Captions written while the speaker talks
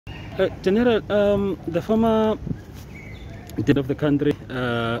General, the former head of the country,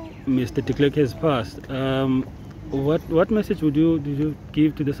 Mr. de Klerk, has passed. What message did you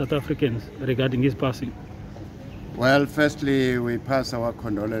give to the South Africans regarding his passing? Well, firstly, we pass our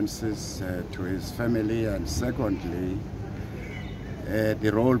condolences to his family, and secondly,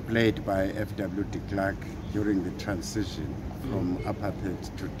 the role played by FW de Klerk during the transition from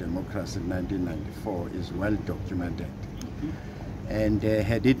apartheid to democracy in 1994 is well documented. And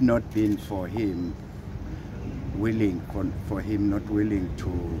had it not been for him not willing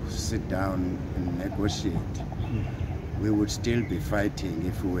to sit down and negotiate, we would still be fighting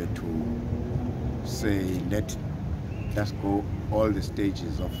if we were to say, let's go all the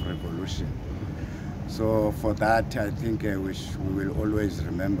stages of revolution. So for that, I think we will always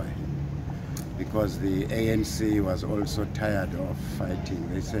remember him, because the ANC was also tired of fighting.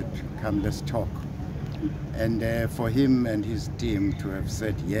 They said, come, let's talk. And for him and his team to have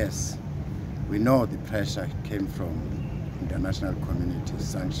said yes, we know the pressure came from international community,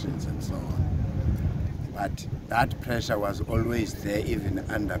 sanctions and so on. But that pressure was always there, even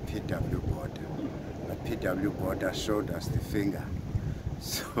under PW border. But PW border showed us the finger.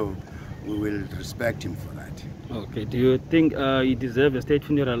 So we will respect him for that. Okay. Do you think he deserves a state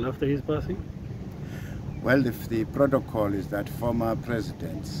funeral after his passing? Well, the protocol is that former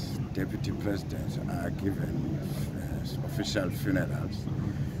presidents, deputy presidents are given official funerals.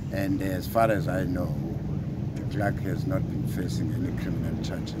 And as far as I know, de Klerk has not been facing any criminal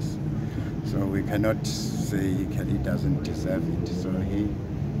charges. So we cannot say he doesn't deserve it. So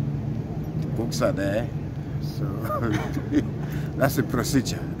the books are there. So that's the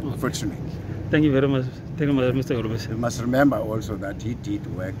procedure, unfortunately. Thank you very much. Thank you, Mr. Holomisa. You must remember also that he did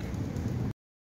work